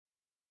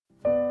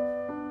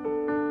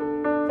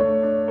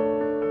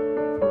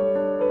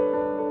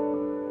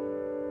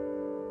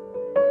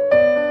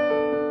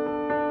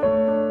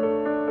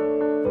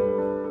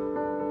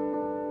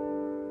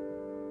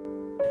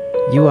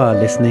You are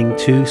listening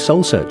to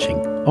Soul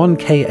Searching on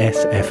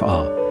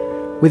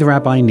KSFR with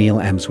Rabbi Neil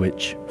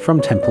Amswich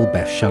from Temple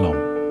Beth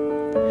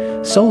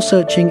Shalom. Soul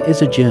Searching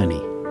is a journey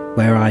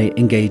where I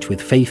engage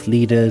with faith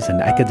leaders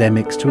and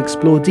academics to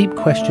explore deep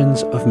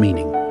questions of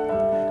meaning.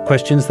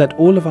 Questions that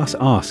all of us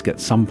ask at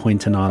some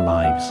point in our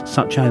lives,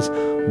 such as,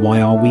 why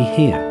are we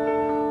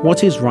here?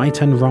 What is right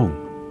and wrong?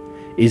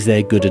 Is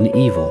there good and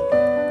evil?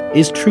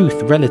 Is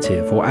truth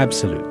relative or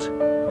absolute?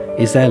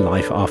 Is there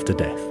life after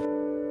death?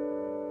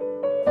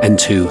 And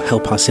to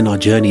help us in our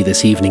journey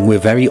this evening, we're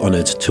very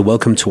honoured to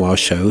welcome to our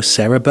show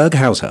Sarah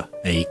Burghauser,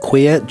 a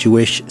queer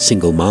Jewish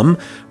single mum,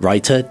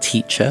 writer,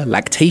 teacher,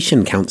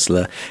 lactation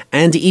counsellor,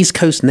 and East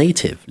Coast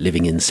native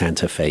living in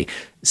Santa Fe.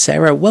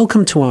 Sarah,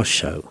 welcome to our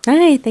show.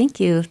 Hi, thank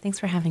you. Thanks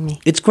for having me.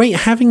 It's great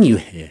having you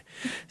here.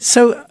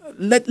 So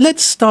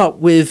let's start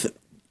with,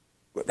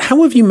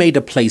 how have you made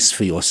a place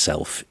for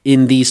yourself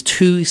in these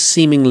two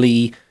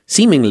seemingly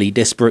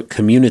disparate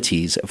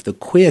communities of the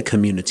queer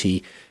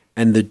community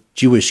and the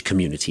Jewish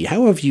community?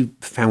 How have you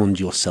found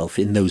yourself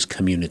in those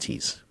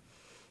communities?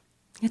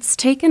 It's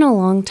taken a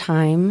long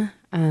time,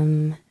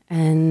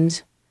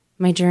 and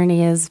my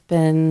journey has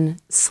been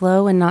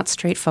slow and not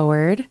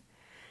straightforward.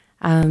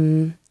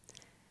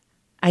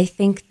 I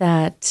think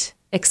that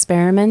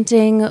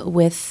experimenting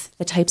with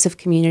the types of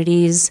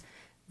communities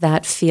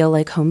that feel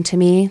like home to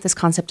me, this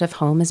concept of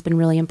home has been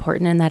really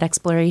important in that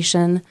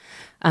exploration.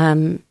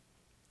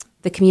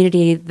 The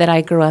community that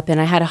I grew up in,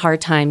 I had a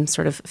hard time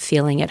sort of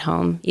feeling at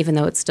home, even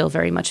though it still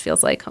very much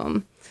feels like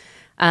home.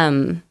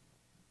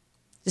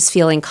 Just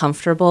feeling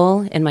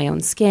comfortable in my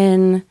own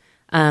skin,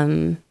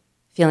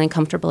 feeling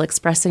comfortable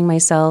expressing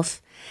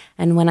myself.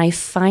 And when I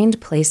find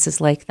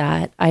places like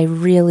that, I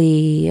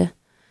really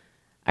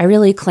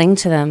cling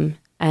to them,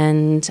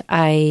 and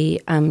I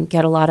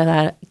get a lot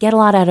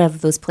out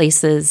of those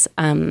places,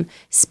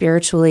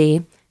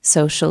 spiritually,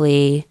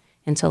 socially,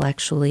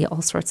 intellectually,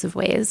 all sorts of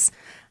ways.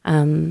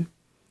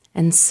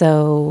 And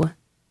so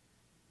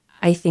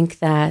I think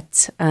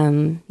that,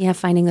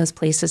 finding those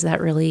places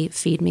that really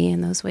feed me in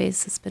those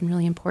ways has been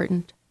really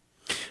important.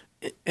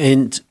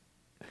 And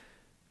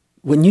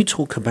when you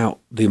talk about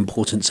the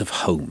importance of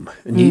home,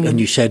 and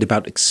you shared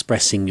about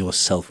expressing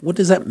yourself, what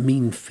does that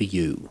mean for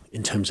you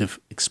in terms of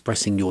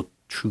expressing your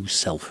true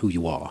self, who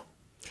you are?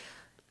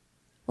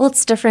 Well,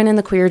 it's different in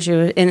the queer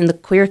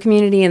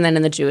community and then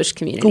in the Jewish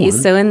community.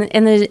 So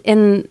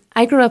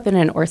I grew up in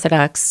an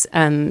Orthodox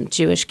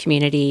Jewish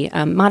community,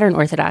 modern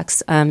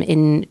Orthodox,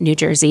 in New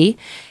Jersey,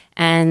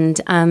 and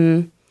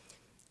in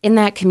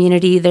that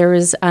community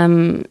there's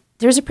a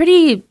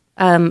pretty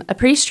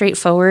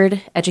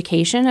straightforward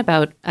education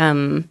about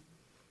the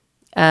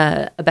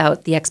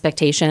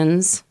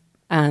expectations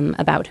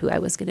about who I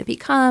was going to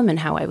become and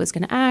how I was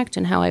going to act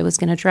and how I was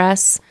going to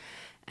dress,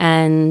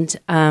 and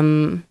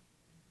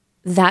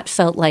that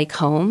felt like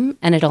home,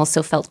 and it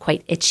also felt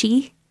quite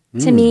itchy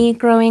to me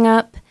growing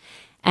up.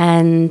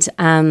 And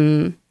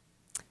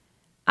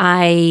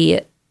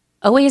I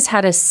always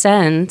had a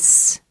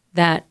sense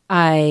that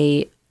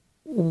I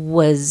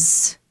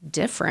was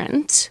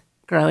different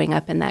growing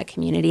up in that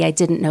community. I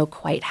didn't know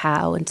quite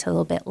how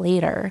until a bit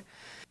later.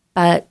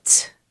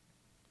 But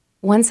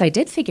once. I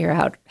did figure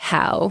out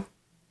how,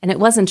 and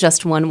it wasn't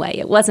just one way.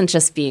 It wasn't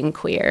just being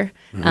queer.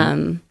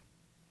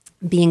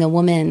 Being a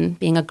woman,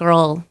 being a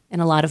girl, in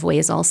a lot of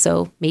ways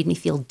also made me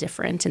feel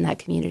different in that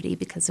community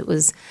because it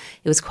was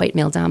quite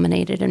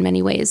male-dominated in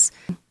many ways.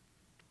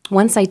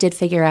 Once I did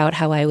figure out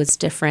how I was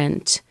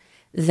different,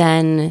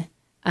 then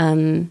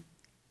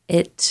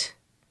it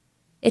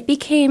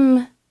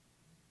became.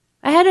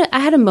 I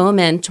had a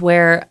moment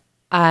where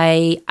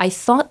I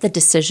thought the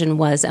decision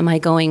was: am I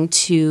going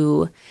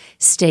to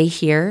stay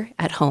here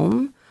at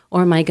home,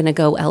 or am I going to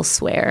go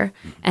elsewhere?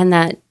 And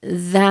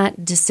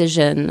that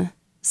decision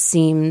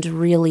seemed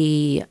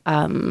really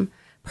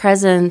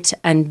present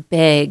and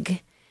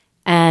big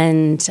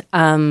and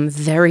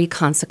very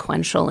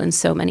consequential in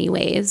so many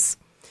ways.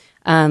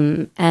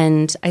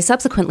 And I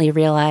subsequently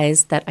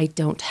realized that I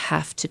don't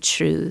have to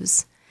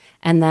choose,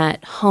 and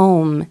that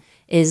home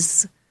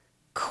is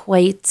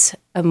quite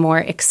a more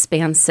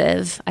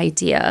expansive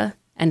idea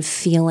and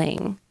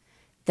feeling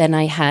than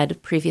I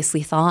had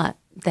previously thought,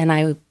 than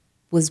I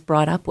was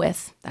brought up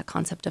with, that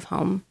concept of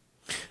home.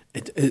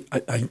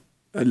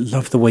 I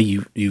love the way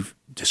you've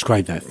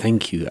described that.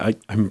 Thank you.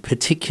 I'm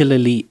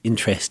particularly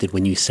interested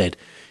when you said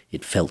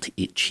it felt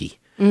itchy.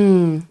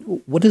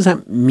 What does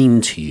that mean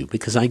to you?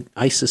 Because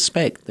I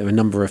suspect there are a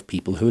number of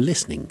people who are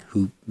listening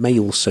who may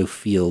also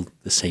feel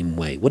the same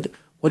way. What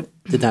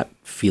did that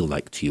feel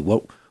like to you?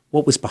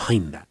 What was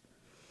behind that?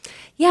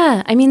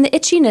 Yeah, I mean, the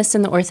itchiness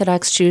in the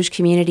Orthodox Jewish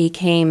community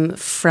came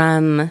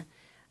from,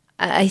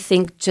 I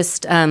think,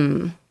 just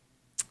there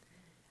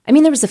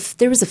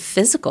was a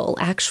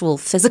actual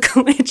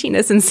physical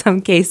itchiness in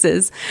some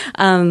cases,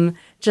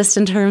 just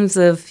in terms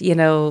of,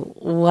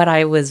 what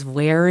I was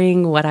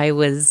wearing, what I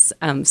was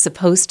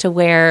supposed to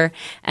wear,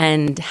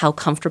 and how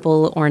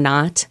comfortable or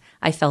not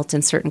I felt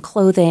in certain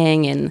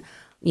clothing, and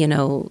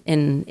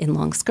in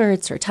long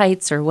skirts or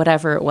tights or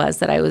whatever it was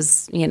that I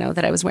was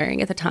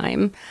wearing at the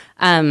time.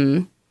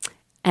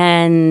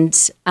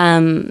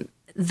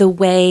 The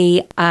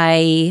way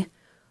I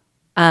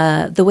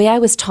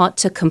was taught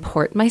to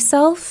comport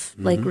myself,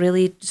 like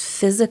really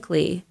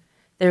physically,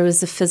 there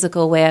was a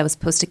physical way I was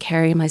supposed to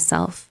carry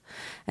myself.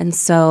 And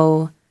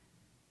so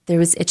there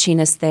was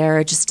itchiness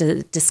there, just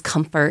a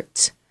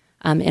discomfort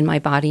in my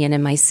body and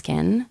in my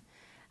skin.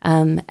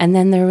 And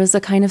then there was a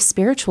kind of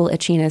spiritual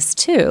itchiness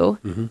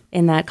too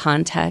in that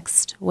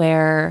context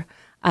where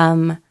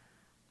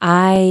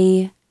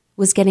I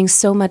was getting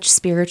so much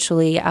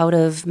spiritually out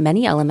of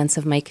many elements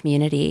of my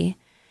community.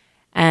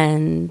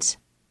 And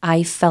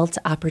I felt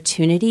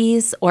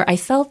opportunities, or I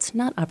felt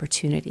not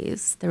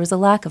opportunities. There was a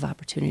lack of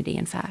opportunity,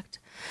 in fact.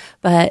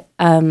 But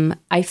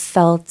I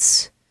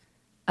felt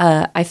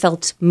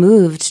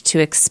moved to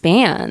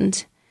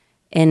expand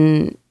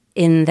in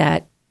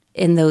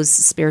those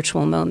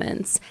spiritual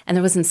moments. And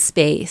there wasn't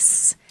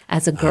space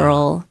as a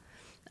girl.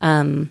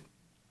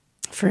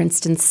 For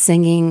instance,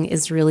 singing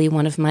is really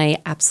one of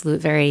my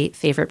absolute very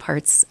favorite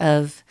parts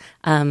of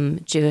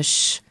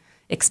Jewish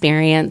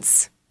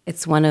experience.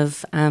 It's one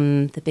of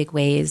the big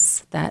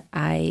ways that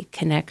I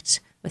connect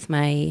with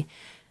my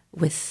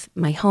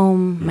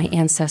home, my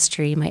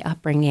ancestry, my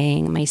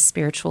upbringing, my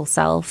spiritual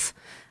self.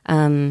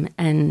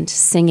 And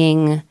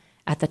singing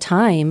at the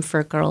time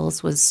for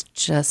girls was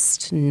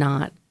just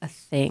not a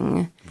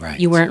thing. Right.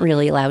 You weren't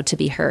really allowed to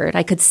be heard.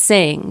 I could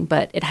sing,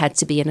 but it had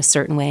to be in a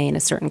certain way, in a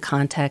certain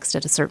context,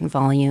 at a certain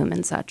volume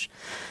and such.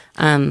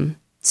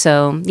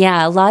 So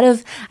yeah,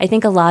 I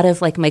think a lot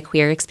of like my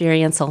queer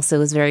experience also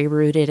was very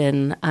rooted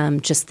in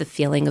just the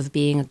feeling of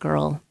being a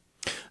girl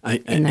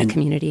in that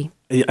community.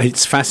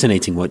 It's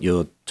fascinating what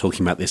you're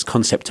talking about, this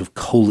concept of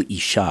kol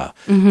isha,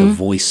 the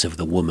voice of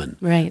the woman.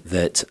 Right.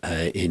 That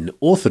in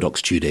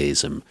Orthodox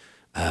Judaism,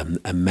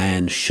 a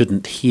man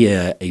shouldn't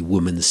hear a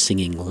woman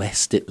singing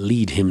lest it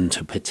lead him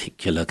to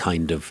particular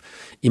kind of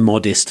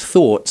immodest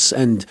thoughts.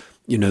 And,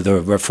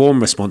 the Reform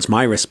response,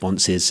 my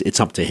response is it's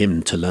up to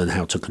him to learn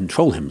how to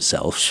control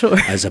himself, sure.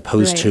 as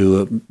opposed Right.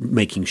 to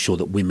making sure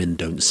that women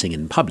don't sing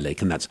in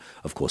public. And that's,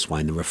 of course,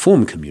 why in the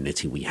Reform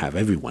community we have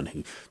everyone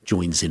who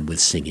joins in with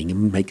singing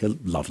and make a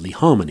lovely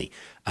harmony.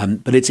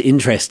 But it's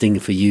interesting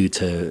for you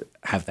to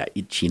have that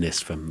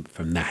itchiness from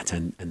that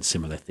and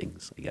similar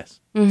things, I guess.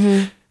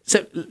 Mm-hmm.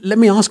 So let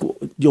me ask,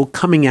 your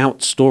coming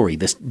out story,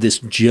 this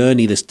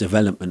journey, this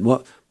development.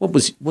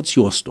 What's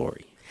your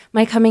story?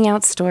 My coming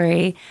out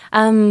story.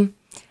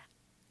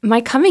 My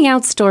coming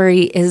out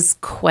story is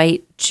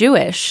quite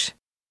Jewish.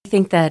 I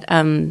think that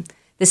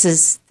this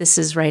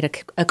is right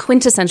a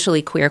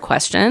quintessentially queer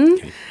question.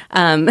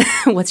 Okay.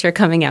 What's your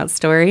coming out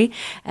story?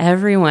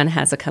 Everyone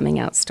has a coming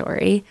out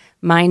story.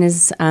 Mine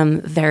is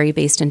very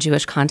based in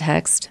Jewish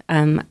context.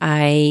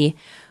 I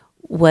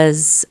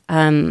was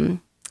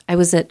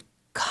at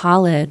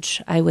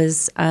college. I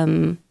was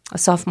a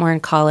sophomore in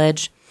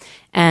college,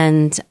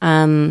 and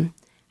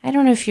I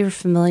don't know if you're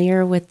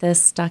familiar with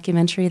this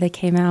documentary that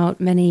came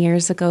out many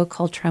years ago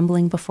called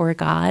Trembling Before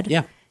God.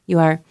 Yeah. You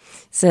are.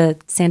 It's a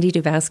Sandy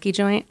Dubowski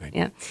joint. Right.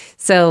 Yeah.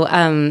 So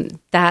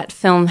that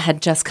film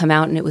had just come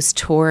out, and it was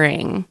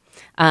touring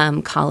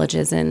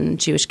colleges and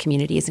Jewish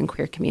communities and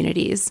queer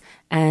communities.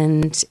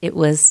 And it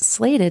was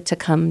slated to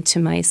come to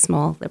my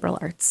small liberal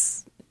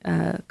arts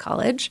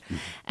college.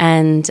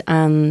 And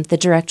the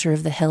director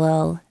of the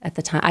Hillel at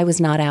the time, I was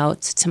not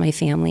out to my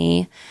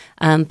family,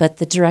 but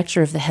the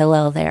director of the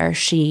Hillel there,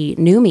 she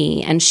knew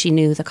me, and she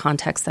knew the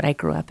context that I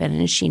grew up in,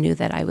 and she knew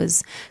that I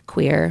was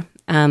queer.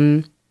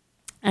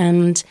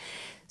 And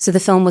so the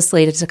film was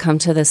slated to come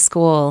to this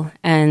school,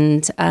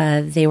 and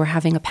they were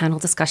having a panel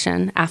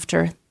discussion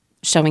after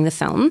showing the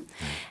film.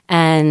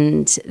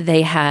 And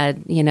they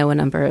had, a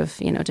number of,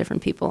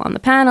 different people on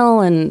the panel,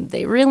 and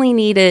they really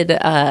needed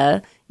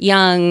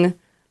young,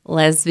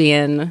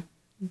 lesbian,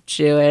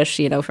 Jewish,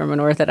 from an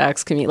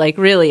Orthodox community, like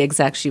really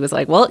exact. She was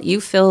like, well, you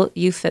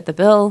fit the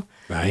bill.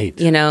 Right.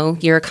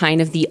 You're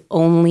kind of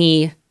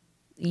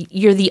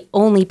you're the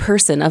only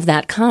person of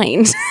that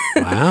kind.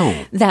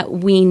 Wow. that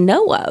we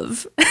know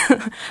of.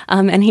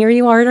 And here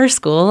you are at our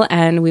school,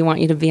 and we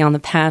want you to be on the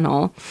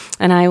panel.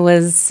 And I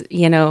was,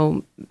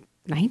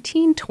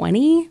 19,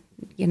 20,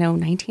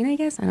 19, I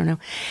guess. I don't know.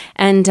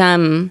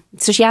 And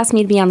so she asked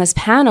me to be on this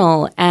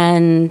panel,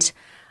 and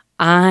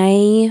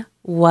I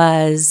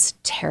was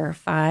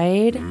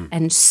terrified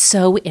and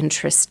so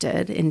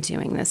interested in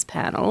doing this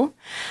panel.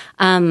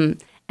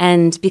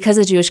 And because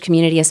the Jewish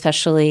community,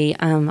 especially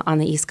on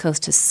the East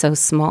Coast, is so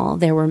small,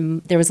 there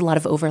was a lot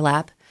of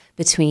overlap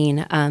between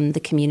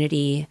the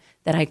community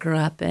that I grew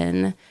up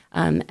in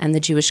and the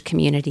Jewish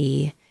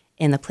community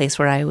in the place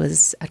where I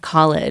was at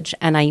college.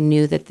 And I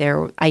knew that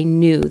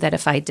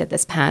if I did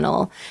this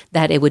panel,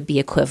 that it would be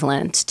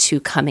equivalent to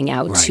coming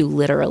out right. to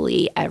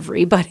literally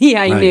everybody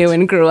I right. knew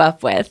and grew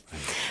up with.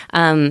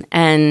 Right.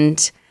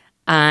 And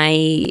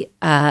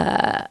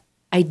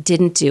I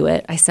didn't do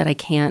it. I said, I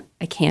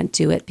can't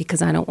do it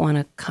because I don't want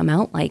to come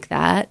out like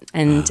that.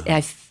 And I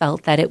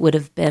felt that it would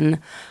have been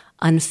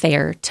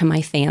unfair to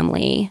my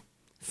family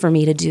for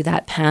me to do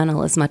that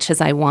panel as much as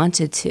I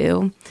wanted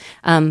to.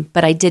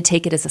 But I did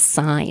take it as a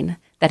sign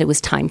that it was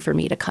time for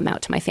me to come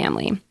out to my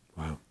family.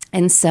 Wow.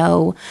 And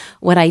so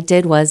what I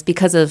did was,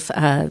 because of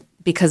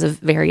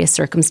various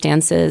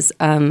circumstances,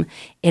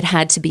 it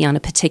had to be on a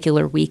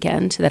particular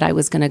weekend that I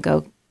was going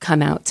to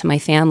come out to my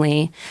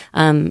family.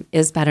 It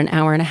was about an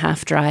hour and a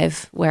half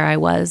drive where I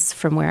was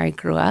from where I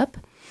grew up.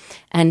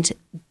 And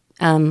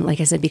like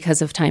I said,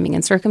 because of timing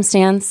and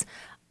circumstance,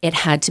 it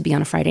had to be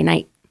on a Friday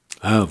night.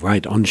 Oh,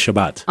 right, on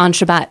Shabbat. On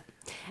Shabbat.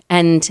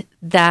 And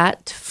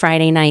that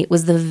Friday night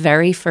was the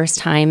very first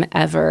time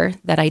ever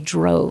that I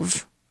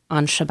drove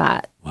on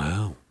Shabbat.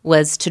 Wow.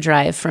 Was to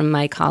drive from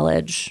my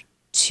college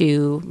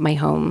to my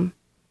home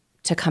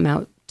to come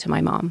out to my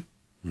mom.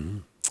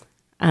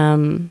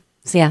 Mm-hmm.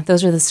 So yeah,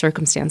 those are the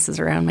circumstances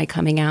around my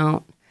coming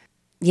out.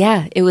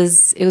 Yeah, it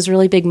was a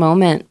really big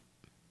moment.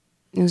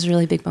 It was a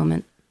really big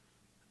moment.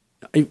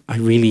 I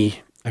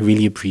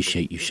really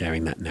appreciate you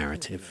sharing that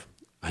narrative.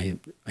 I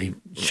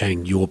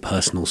sharing your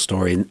personal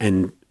story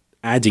and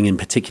adding in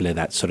particular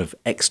that sort of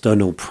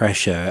external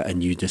pressure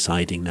and you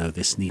deciding, no,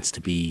 this needs to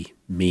be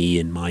me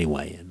in my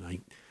way.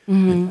 And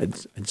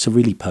it's a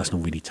really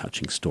personal, really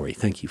touching story.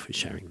 Thank you for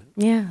sharing that.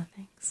 Yeah,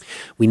 thanks.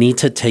 We need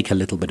to take a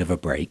little bit of a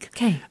break.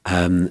 Okay.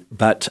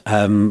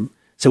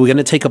 So we're going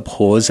to take a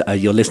pause.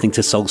 You're listening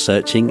to Soul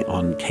Searching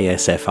on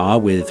KSFR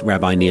with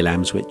Rabbi Neil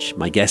Amswich.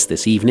 My guest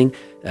this evening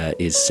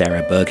is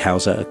Sarah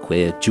Burghauser, a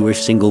queer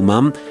Jewish single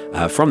mum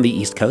from the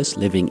East Coast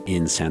living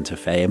in Santa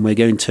Fe. And we're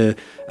going to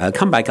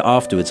come back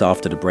afterwards,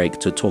 after the break,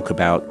 to talk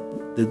about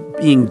the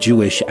being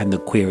Jewish and the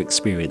queer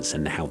experience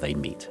and how they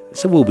meet.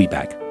 So we'll be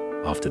back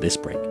after this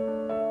break.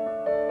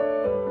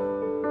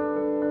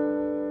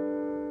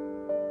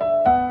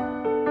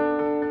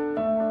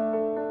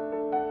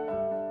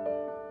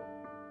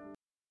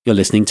 You're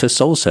listening to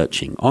Soul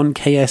Searching on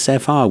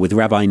KSFR with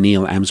Rabbi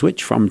Neil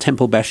Amswich from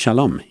Temple Beth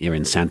Shalom here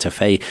in Santa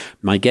Fe.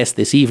 My guest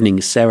this evening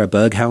is Sarah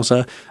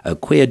Burghauser, a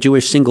queer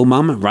Jewish single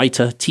mum,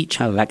 writer,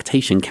 teacher,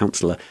 lactation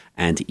counselor,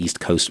 and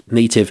East Coast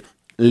native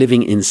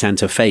living in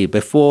Santa Fe.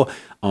 Before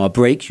our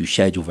break, you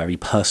shared your very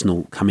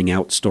personal coming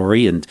out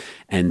story and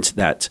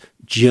that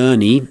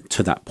journey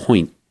to that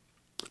point.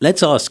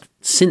 Let's ask,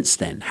 since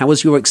then, how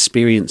has your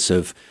experience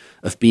of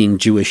being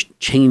Jewish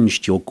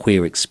changed your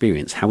queer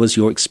experience? How has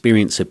your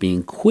experience of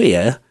being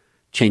queer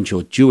changed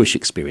your Jewish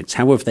experience?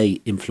 How have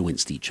they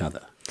influenced each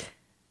other?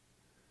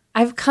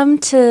 I've come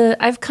to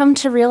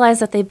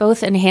realize that they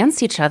both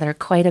enhance each other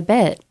quite a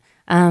bit,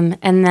 and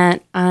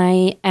that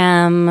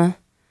I'm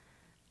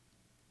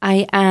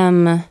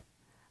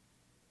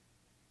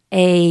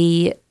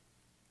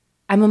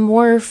a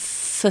more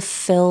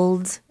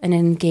fulfilled and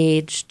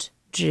engaged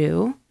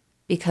Jew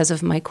because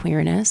of my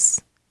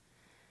queerness.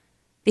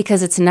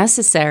 Because it's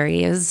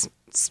necessary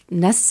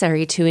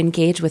to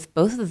engage with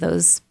both of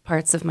those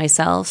parts of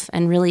myself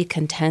and really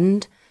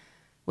contend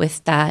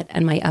with that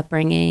and my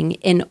upbringing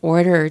in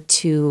order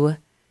to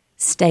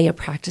stay a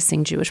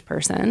practicing Jewish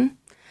person.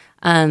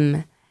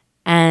 And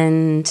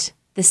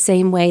the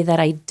same way that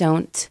I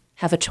don't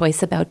have a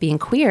choice about being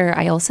queer,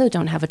 I also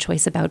don't have a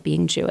choice about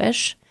being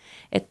Jewish.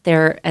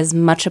 They're as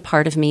much a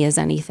part of me as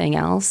anything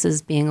else,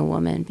 as being a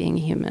woman, being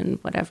a human,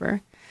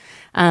 whatever.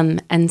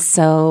 And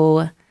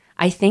so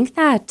I think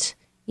that,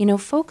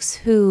 folks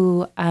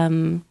who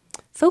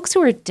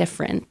are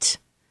different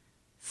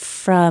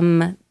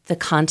from the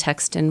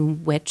context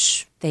in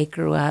which they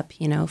grew up,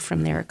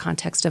 from their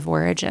context of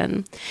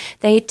origin,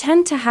 they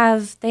tend to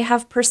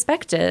have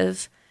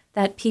perspective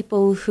that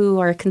people who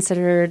are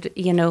considered,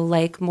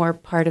 like more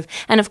part of,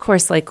 and of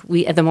course,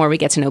 the more we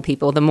get to know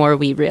people, the more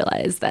we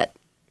realize that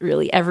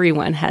really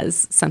everyone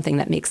has something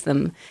that makes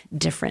them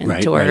different,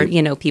 right.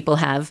 People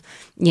have,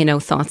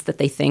 thoughts that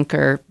they think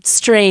are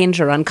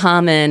strange or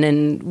uncommon,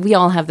 and we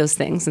all have those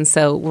things. And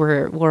so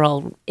we're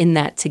all in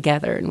that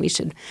together, and we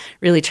should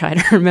really try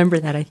to remember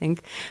that, I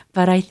think.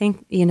 But I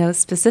think,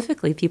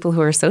 specifically people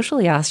who are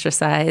socially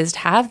ostracized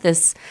have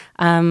this,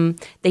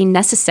 they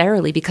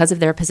necessarily, because of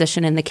their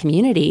position in the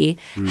community,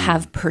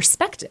 have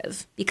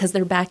perspective because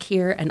they're back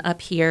here and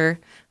up here,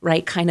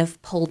 right, kind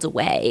of pulled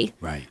away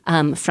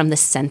from the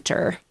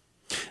center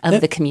of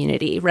the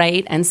community,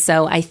 right? And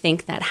so I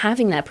think that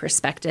having that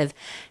perspective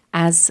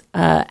as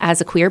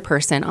a queer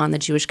person on the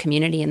Jewish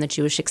community and the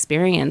Jewish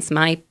experience,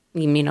 my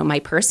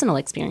personal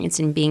experience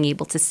in being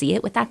able to see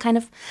it with that kind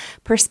of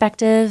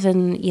perspective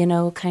and,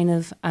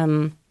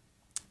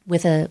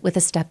 with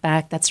a step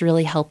back, that's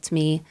really helped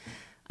me.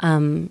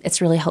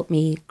 It's really helped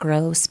me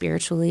grow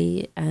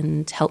spiritually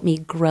and help me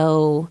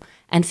grow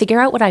and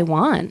figure out what I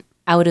want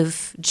out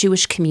of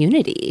Jewish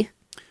community.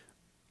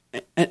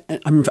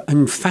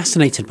 I'm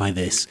fascinated by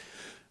this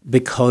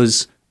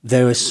because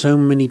there are so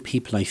many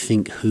people, I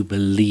think, who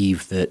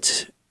believe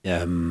that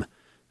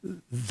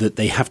that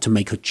they have to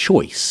make a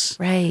choice.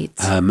 Right.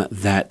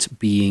 That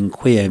being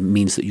queer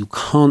means that you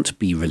can't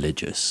be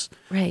religious.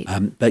 Right.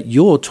 But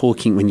you're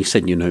talking, when you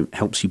said,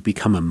 helps you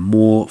become a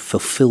more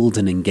fulfilled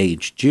and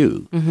engaged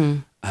Jew.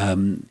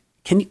 Mm-hmm.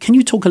 Can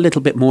you talk a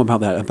little bit more about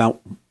that, about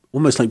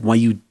almost like why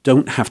you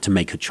don't have to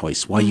make a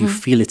choice, why you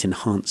feel it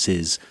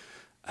enhances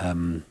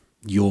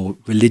your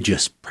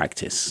religious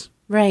practice?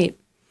 Right.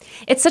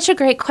 It's such a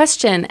great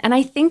question, and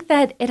I think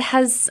that it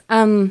has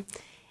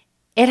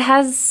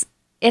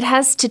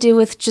to do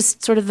with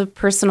just sort of the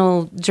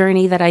personal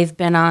journey that I've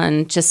been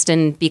on, just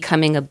in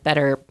becoming a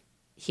better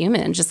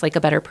human, just like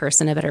a better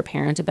person, a better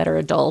parent, a better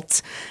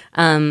adult,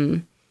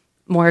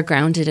 more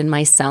grounded in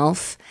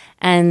myself.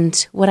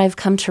 And what I've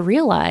come to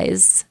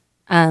realize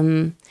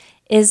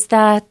is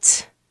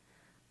that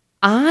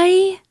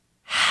I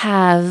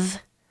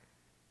have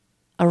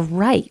a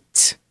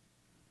right.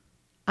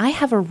 I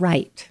have a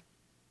right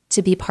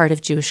to be part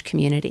of Jewish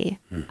community.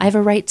 Mm-hmm. I have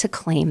a right to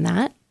claim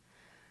that.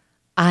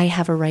 I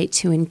have a right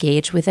to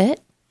engage with it.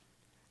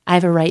 I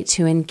have a right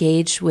to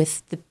engage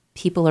with the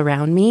people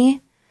around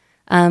me,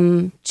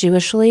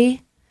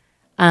 Jewishly,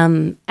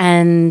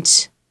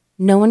 and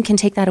no one can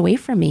take that away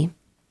from me.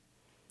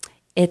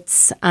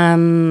 It's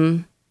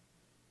my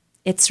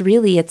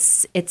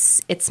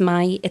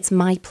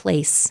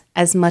place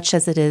as much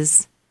as it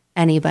is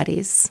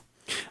anybody's.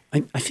 I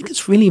think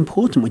it's really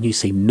important when you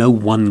say no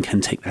one can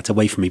take that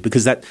away from me,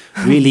 because that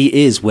really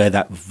is where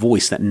that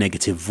voice, that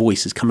negative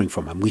voice, is coming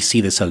from. And we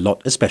see this a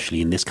lot,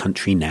 especially in this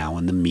country now,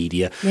 and the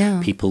media,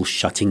 people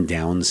shutting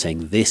down,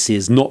 saying this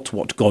is not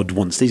what God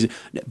wants.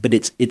 But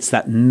it's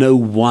that no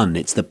one,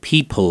 it's the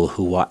people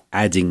who are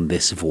adding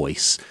this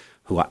voice,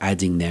 who are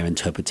adding their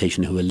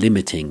interpretation, who are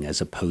limiting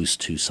as opposed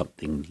to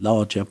something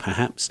larger,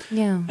 perhaps.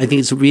 Yeah. I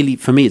think it's really,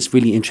 for me, it's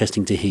really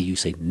interesting to hear you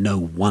say no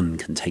one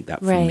can take that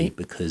from me,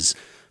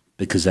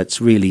 because that's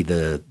really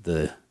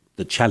the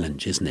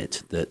challenge, isn't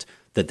it? That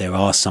there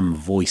are some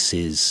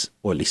voices,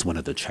 or at least one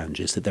of the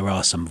challenges, that there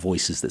are some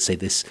voices that say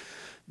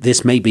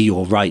this may be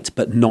your right,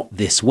 but not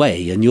this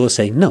way. And you're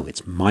saying, no,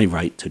 it's my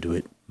right to do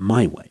it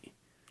my way.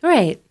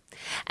 Right.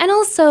 And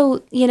also,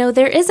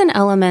 there is an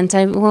element,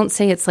 I won't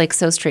say it's like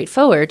so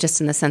straightforward,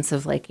 just in the sense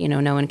of like,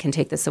 no one can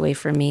take this away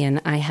from me,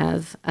 and I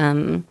have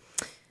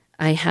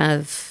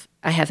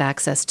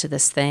access to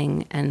this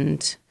thing,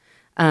 and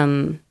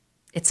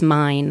it's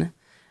mine.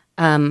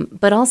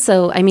 But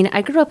also,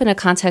 I grew up in a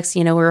context,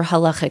 we're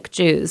halachic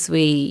Jews.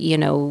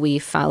 We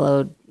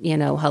followed,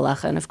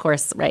 halacha. And of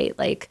course, right,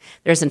 like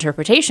there's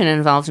interpretation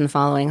involved in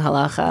following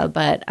halacha,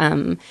 but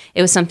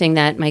it was something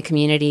that my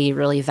community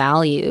really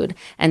valued.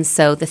 And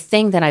so the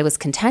thing that I was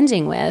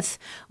contending with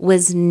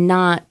was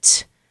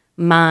not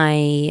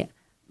my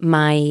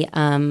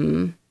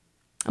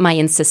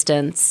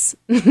insistence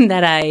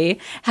that I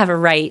have a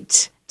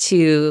right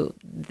to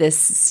this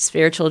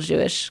spiritual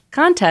Jewish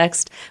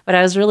context, but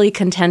I was really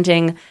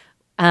contending.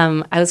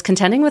 I was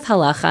contending with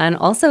halacha, and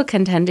also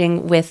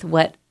contending with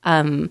what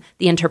the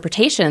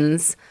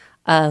interpretations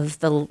of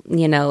the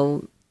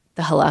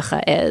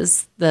halacha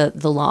is, the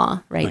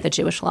law, right, the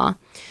Jewish law,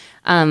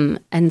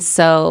 and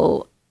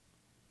so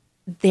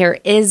there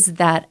is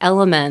that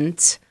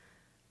element.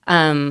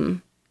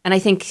 And I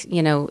think,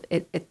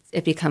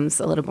 it becomes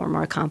a little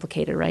more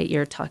complicated, right?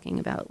 You're talking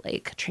about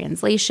like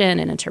translation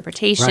and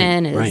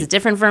interpretation. Is it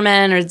different for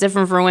men or is it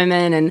different for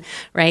women? And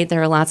right,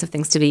 there are lots of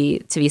things to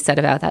be said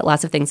about that.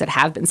 Lots of things that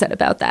have been said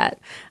about that,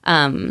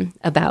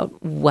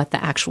 about what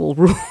the actual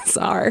rules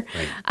are.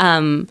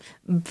 Right.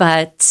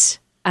 But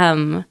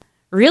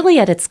really,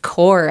 at its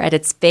core, at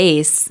its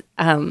base,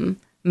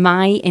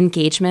 my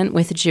engagement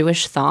with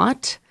Jewish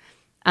thought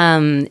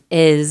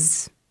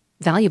is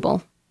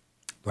valuable.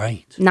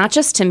 Right. Not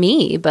just to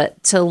me,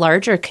 but to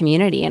larger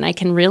community. And I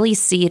can really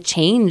see a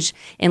change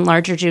in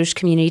larger Jewish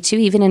community too,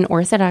 even in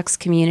Orthodox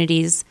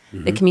communities,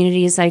 the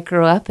communities I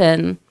grew up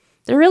in,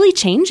 they're really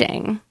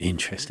changing.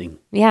 Interesting.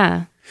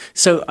 Yeah.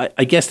 So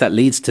I guess that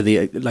leads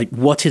to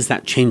what is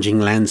that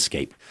changing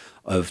landscape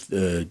of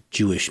the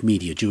Jewish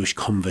media, Jewish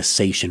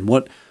conversation?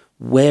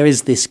 Where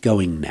is this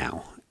going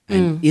now?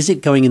 And is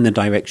it going in the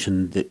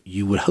direction that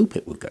you would hope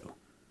it would go?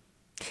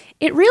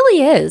 It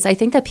really is. I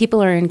think that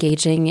people are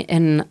engaging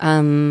in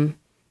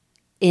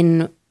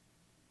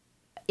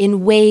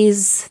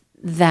ways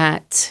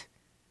that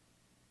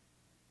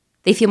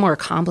they feel more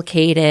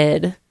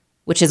complicated,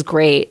 which is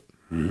great.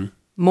 Mm-hmm.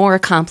 More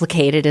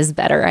complicated is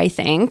better, I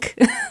think.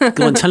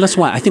 Go on, tell us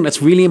why. I think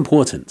that's really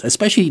important,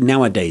 especially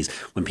nowadays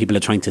when people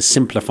are trying to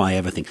simplify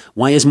everything.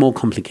 Why is more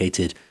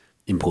complicated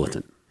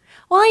important?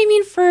 Well,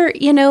 for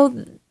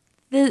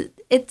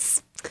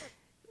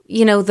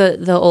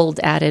the old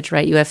adage,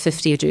 right? You have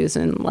 50 Jews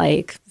and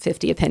like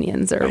 50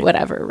 opinions or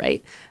whatever,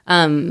 right?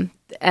 I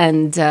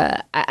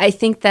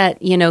think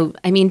that,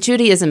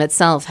 Judaism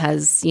itself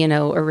has,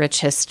 a rich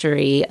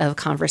history of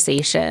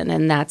conversation,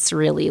 and that's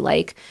really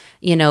like,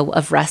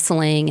 of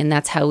wrestling, and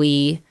that's how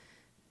we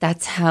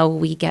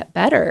get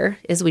better,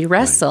 is we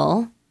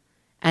wrestle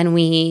and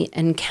we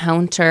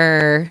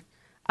encounter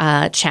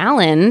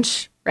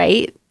challenge,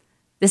 right?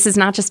 This is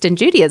not just in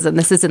Judaism,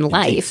 this is in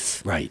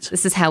life. Right.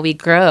 This is how we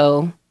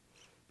grow.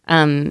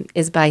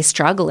 Is by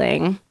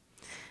struggling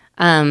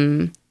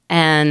and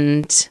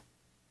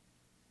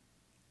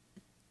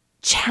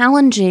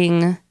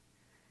challenging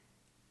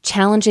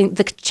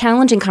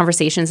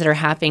conversations that are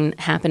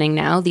happening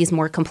now, these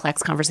more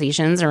complex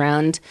conversations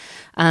around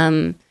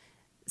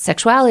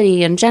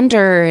sexuality and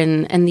gender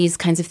and these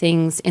kinds of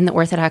things in the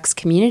Orthodox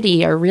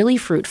community are really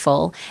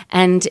fruitful.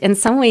 And in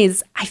some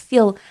ways, I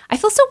feel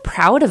so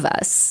proud of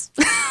us.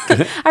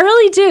 I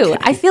really do.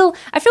 I feel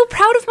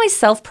proud of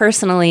myself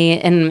personally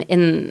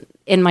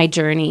in my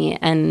journey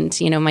and,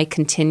 my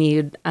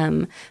continued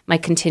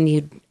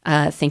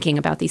thinking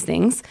about these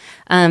things.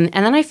 And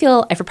then I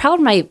feel proud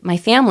of my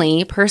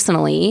family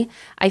personally.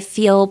 I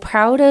feel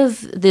proud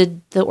of the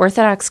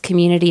Orthodox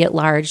community at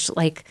large.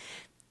 Like,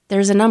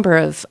 there's a number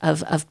of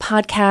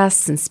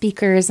podcasts and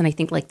speakers, and I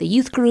think like the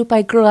youth group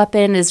I grew up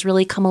in has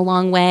really come a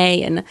long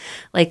way. And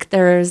like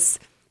there's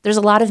a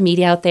lot of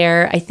media out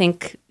there. I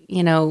think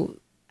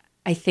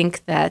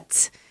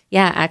that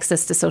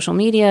access to social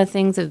media,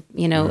 things have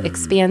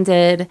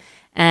expanded,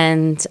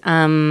 and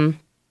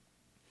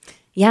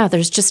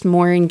there's just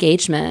more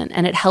engagement,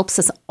 and it helps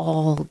us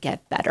all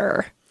get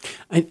better.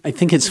 I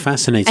think it's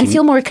fascinating. And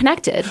feel more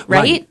connected,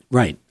 right?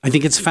 Right. I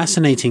think it's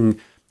fascinating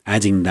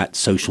adding that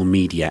social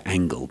media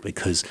angle,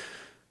 because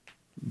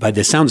by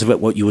the sounds of it,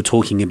 what you were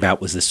talking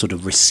about was this sort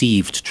of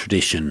received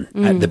tradition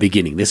at the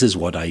beginning. This is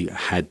what I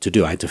had to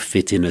do. I had to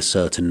fit in a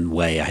certain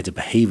way. I had to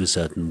behave a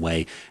certain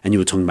way. And you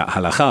were talking about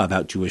halakha,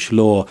 about Jewish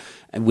law,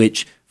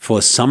 which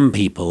for some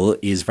people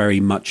is very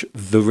much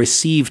the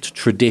received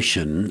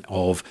tradition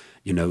of,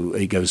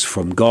 it goes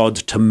from God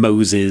to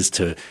Moses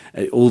to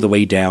all the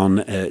way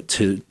down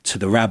to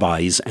the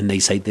rabbis. And they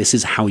say, this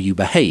is how you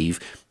behave.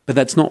 But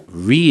that's not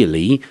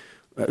really,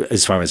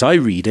 as far as I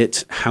read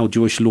it, how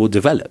Jewish law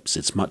develops.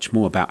 It's much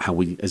more about how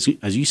we, as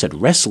you said,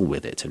 wrestle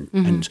with it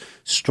and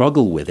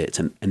struggle with it.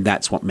 And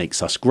that's what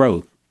makes us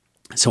grow.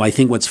 So I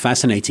think what's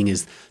fascinating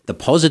is the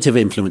positive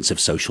influence of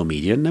social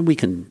media. And then we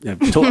can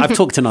talk, I've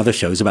talked in other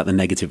shows about the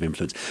negative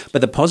influence. But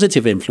the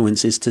positive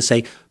influence is to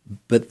say,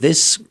 but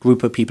this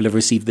group of people have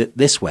received it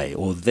this way,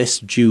 or this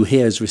Jew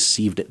here has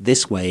received it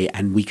this way.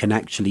 And we can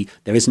actually,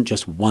 there isn't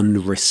just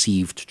one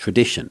received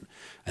tradition,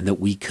 and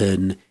that we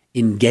can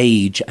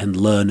engage and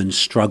learn and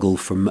struggle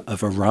from a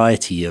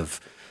variety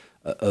of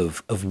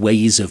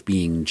ways of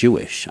being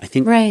Jewish. I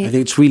think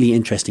it's really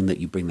interesting that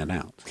you bring that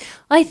out.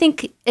 Well, I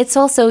think it's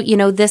also,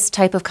 this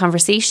type of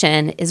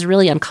conversation is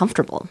really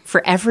uncomfortable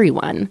for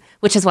everyone,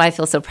 which is why I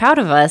feel so proud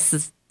of us,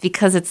 is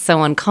because it's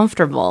so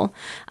uncomfortable.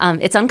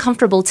 It's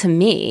uncomfortable to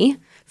me,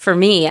 for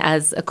me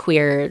as a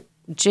queer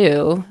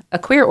Jew, a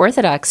queer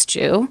Orthodox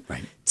Jew,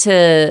 right,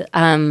 to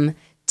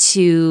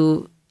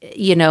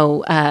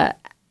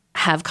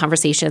have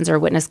conversations or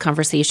witness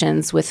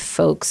conversations with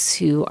folks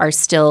who are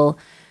still,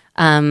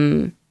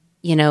 dealing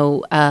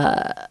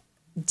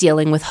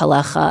with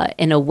halacha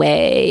in a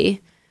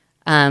way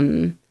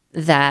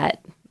that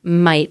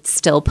might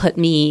still put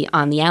me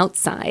on the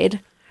outside,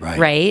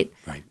 right?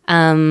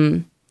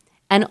 And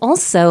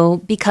also,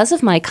 because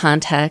of my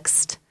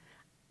context,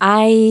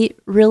 I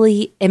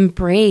really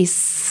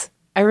embrace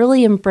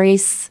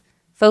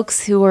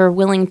folks who are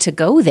willing to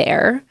go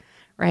there.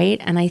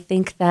 Right. And I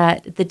think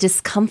that the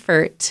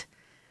discomfort,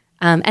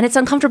 and it's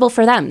uncomfortable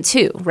for them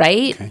too,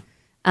 right? Okay.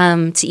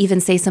 To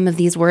even say some of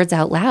these words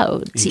out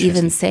loud, to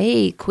even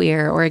say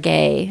queer or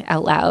gay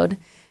out loud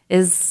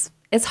is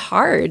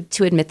hard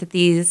to admit that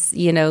these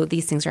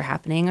things are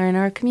happening or in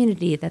our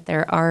community, that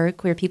there are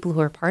queer people who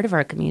are part of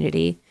our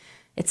community.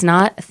 It's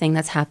not a thing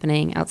that's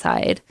happening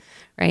outside,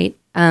 right?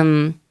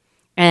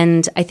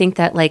 And I think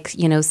that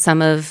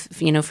some of,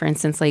 for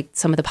instance, like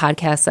some of the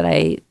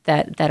podcasts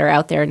that are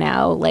out there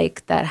now,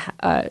 like that,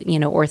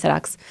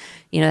 Orthodox,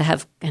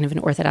 have kind of an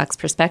Orthodox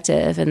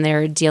perspective, and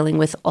they're dealing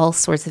with all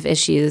sorts of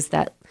issues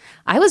that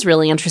I was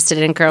really interested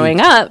in growing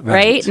up,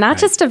 right? Not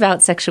just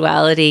about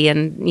sexuality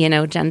and,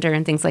 gender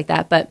and things like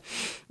that, but,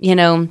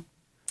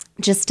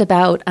 just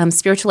about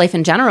spiritual life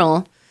in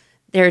general.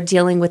 They're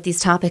dealing with these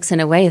topics in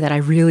a way that I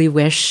really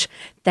wish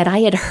that I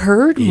had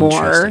heard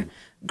more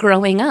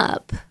growing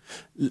up.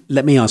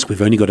 Let me ask,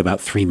 we've only got about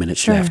 3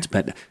 minutes left,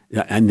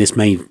 and this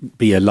may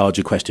be a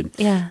larger question.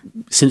 Yeah.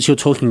 Since you're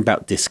talking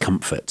about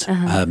discomfort,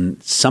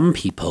 some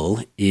people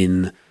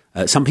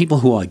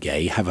who are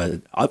gay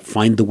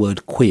find the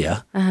word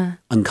queer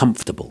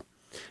uncomfortable.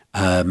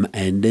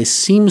 And there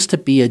seems to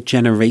be a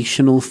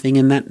generational thing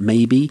in that,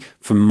 maybe,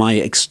 from my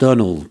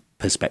external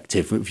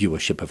perspective,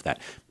 viewership of that.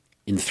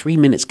 In 3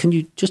 minutes, can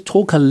you just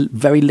talk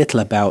very little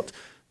about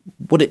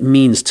what it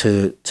means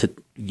to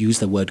use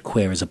the word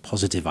queer as a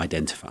positive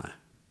identifier?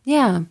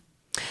 Yeah.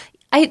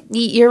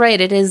 You're right.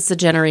 It is a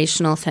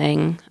generational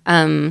thing.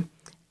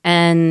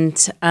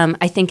 And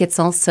I think it's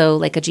also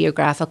like a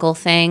geographical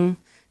thing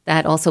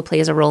that also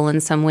plays a role in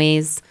some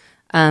ways.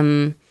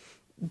 But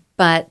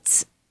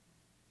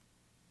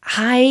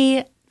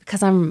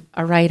because I'm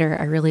a writer,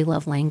 I really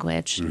love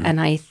language. Mm-hmm. And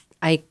I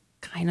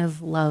kind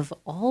of love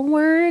all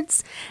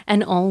words,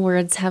 and all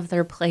words have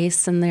their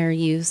place and their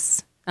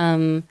use.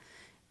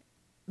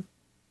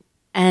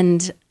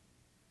 And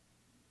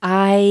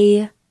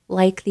I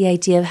like the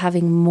idea of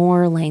having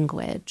more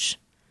language,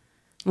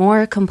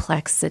 more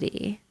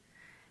complexity.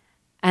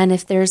 And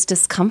if there's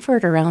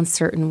discomfort around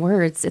certain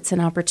words, it's an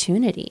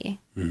opportunity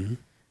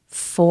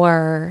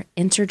for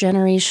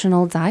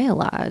intergenerational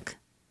dialogue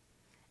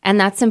And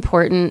that's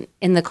important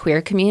in the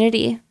queer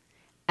community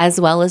as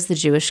well as the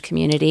Jewish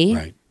community.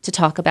 Right. To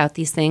talk about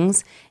these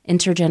things,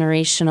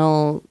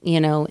 intergenerational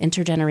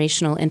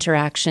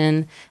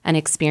interaction and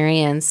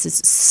experience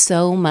is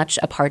so much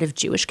a part of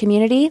Jewish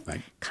community.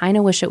 Right. Kind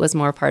of wish it was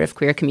more a part of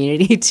queer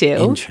community too.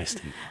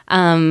 Interesting.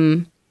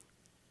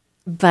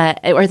 But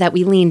or that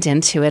we leaned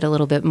into it a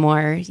little bit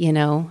more,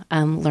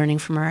 learning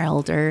from our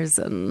elders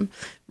and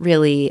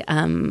really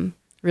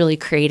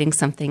creating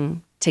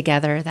something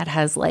together that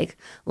has like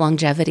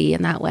longevity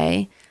in that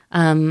way.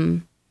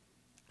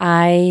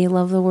 I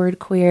love the word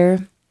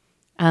queer.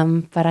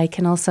 But I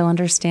can also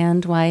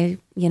understand why,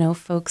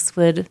 folks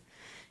would,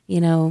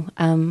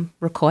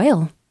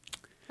 recoil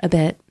a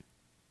bit.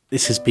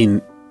 This has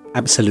been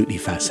absolutely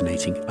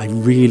fascinating. I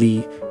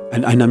really,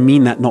 and I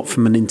mean that not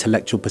from an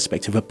intellectual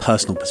perspective, a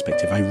personal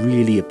perspective. I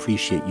really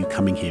appreciate you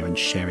coming here and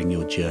sharing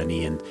your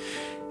journey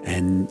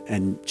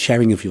and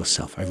sharing of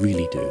yourself. I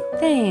really do.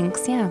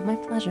 Thanks. Yeah, my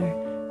pleasure.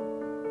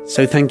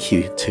 So thank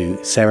you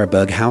to Sarah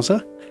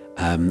Burghauser,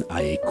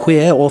 a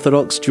queer,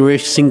 Orthodox,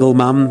 Jewish, single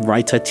mum,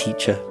 writer,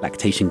 teacher,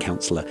 lactation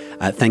counsellor.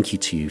 Thank you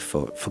to you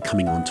for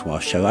coming on to our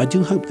show. I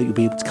do hope that you'll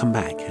be able to come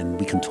back and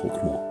we can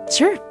talk more.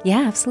 Sure.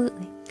 Yeah,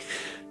 absolutely.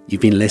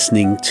 You've been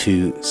listening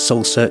to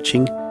Soul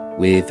Searching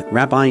with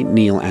Rabbi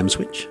Neil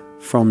Amswich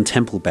from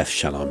Temple Beth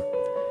Shalom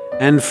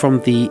and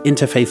from the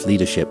Interfaith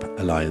Leadership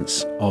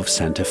Alliance of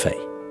Santa Fe.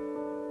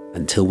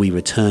 Until we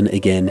return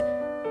again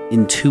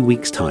in 2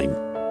 weeks' time,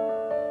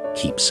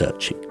 keep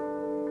searching.